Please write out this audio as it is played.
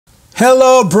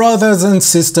Hello brothers and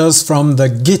sisters from the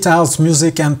Guitars,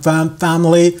 Music and Fun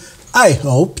family. I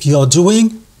hope you're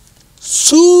doing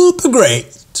super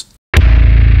great.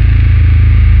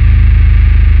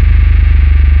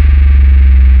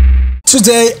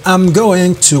 Today I'm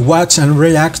going to watch and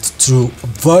react to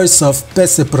Voice of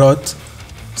Baceprot,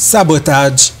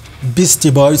 Sabotage, Beastie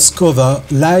Boys cover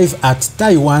live at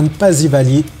Taiwan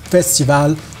Pasiwali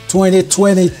Festival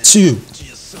 2022.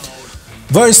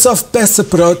 Voice of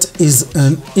Baceprot is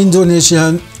an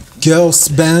Indonesian girls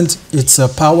band. It's a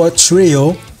power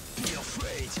trio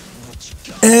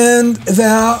and they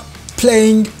are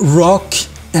playing rock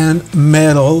and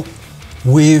metal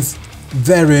with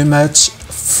very much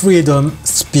freedom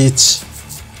speech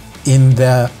in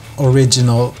their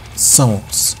original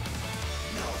songs.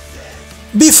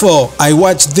 Before I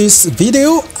watch this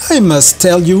video, I must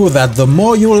tell you that the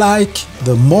more you like,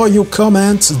 the more you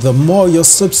comment, the more you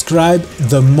subscribe,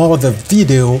 the more the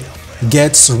video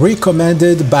gets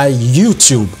recommended by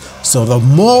YouTube. So the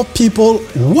more people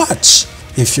watch.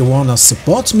 If you want to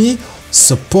support me,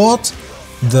 support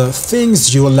the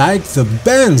things you like, the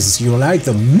bands you like,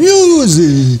 the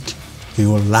music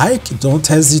you like, don't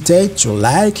hesitate to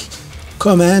like,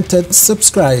 comment and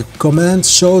subscribe. Comment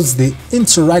shows the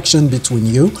interaction between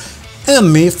you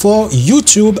and me for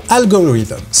YouTube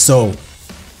algorithm. So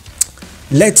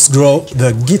let's grow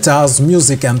the Guitars,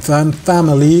 Music and Fun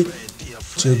family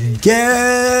together.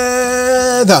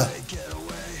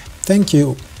 Thank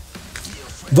you.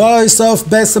 Voice of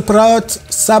Baceprot,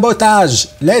 Sabotage.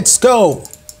 Let's go.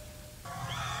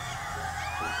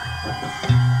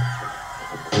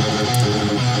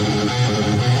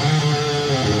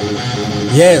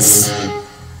 Yes.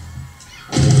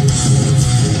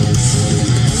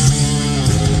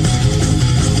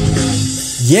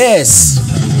 Yes.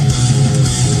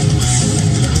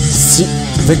 See,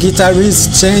 the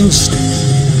guitarist changed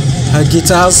her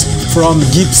guitars from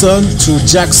Gibson to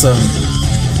Jackson.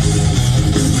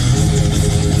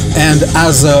 And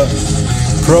as a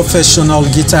professional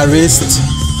guitarist,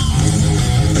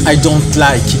 I don't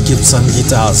like Gibson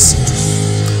guitars.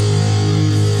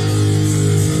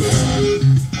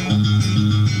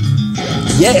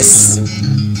 Yes!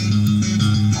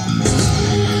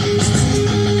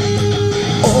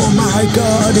 Oh my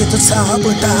god, it's a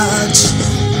Sabotage!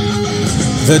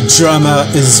 The drummer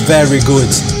is very good.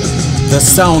 The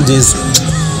sound is...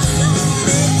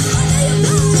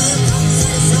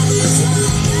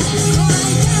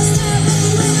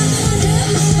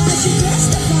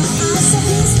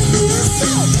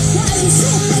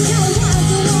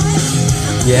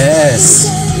 Yes!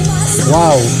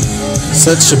 Wow!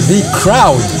 Such a big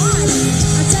crowd!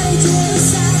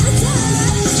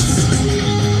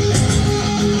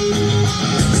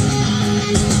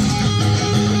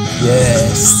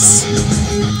 Yes!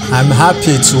 I'm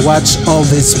happy to watch all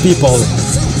these people.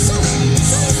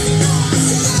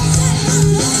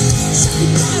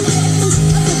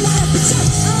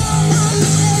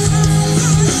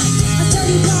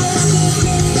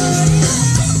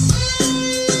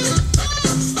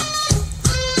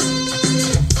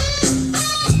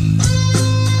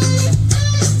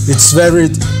 It's very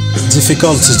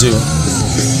difficult to do.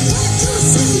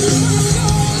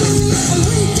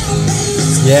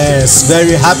 Yes,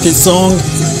 very happy song,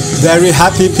 very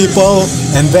happy people,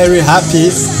 and very happy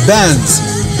band.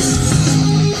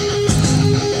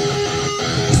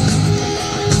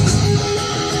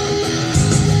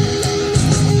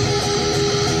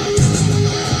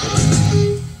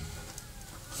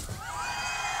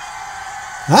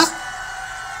 Huh?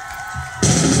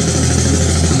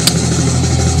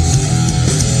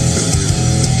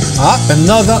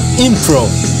 Another impro.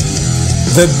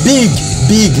 The big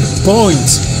point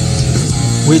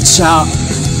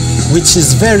which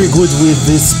is very good with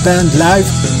this band live,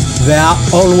 they are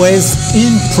always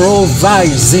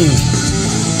improvising.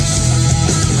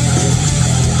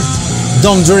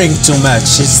 Don't drink too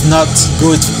much, it's not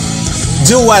good.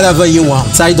 Do whatever you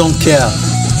want, I don't care.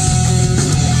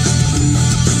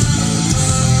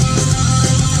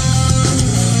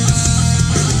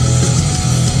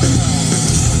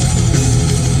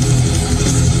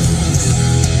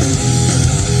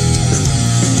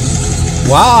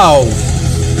 Wow!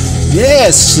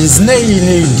 Yes, she's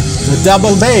nailing the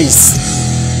double bass.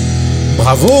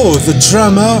 Bravo! The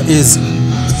drummer is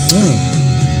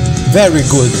very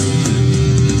good.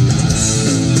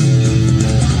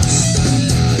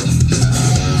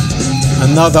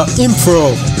 Another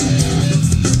impro.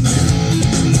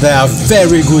 They are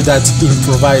very good at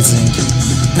improvising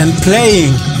and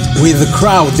playing with the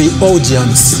crowd, the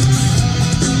audience.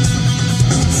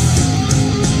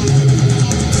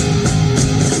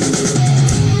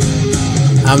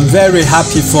 I'm very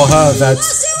happy for her that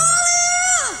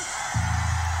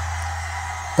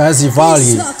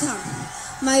Pasiwali,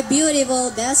 my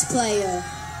beautiful bass player.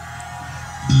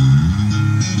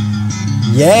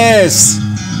 Yes!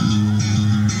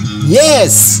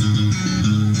 Yes!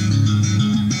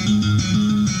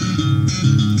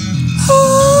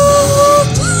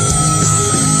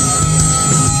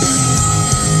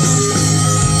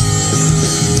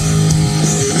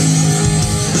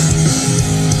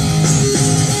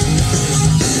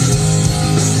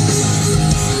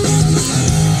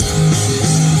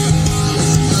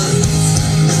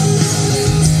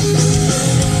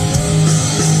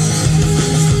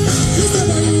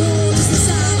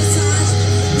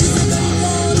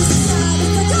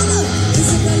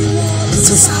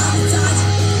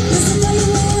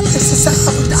 It's a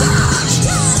sabotage.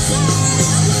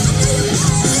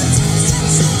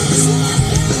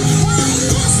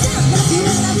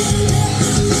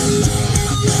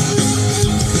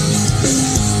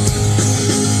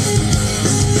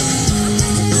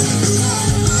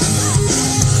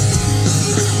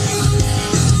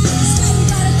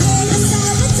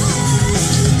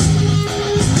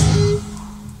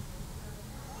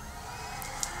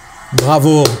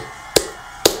 Bravo.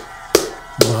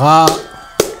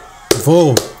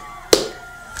 Bravo.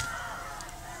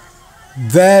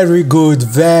 Very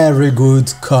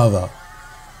good cover.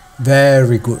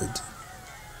 Very good.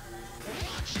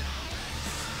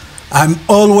 I'm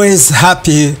always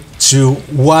happy to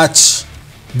watch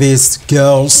these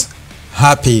girls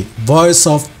happy. Voice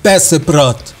of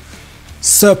Baceprot.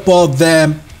 Support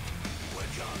them.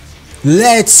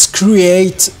 Let's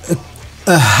create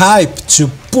a hype to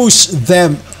push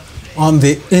them on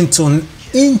the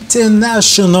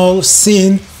international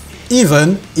scene,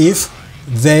 even if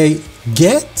they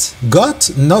got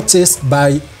noticed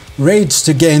by Rage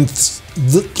Against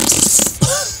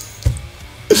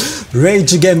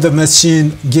the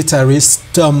Machine guitarist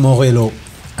Tom Morello,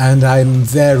 and I'm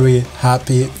very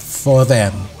happy for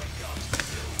them.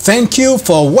 Thank you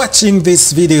for watching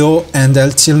this video, and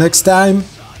until next time,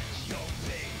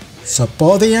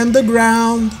 support the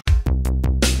underground.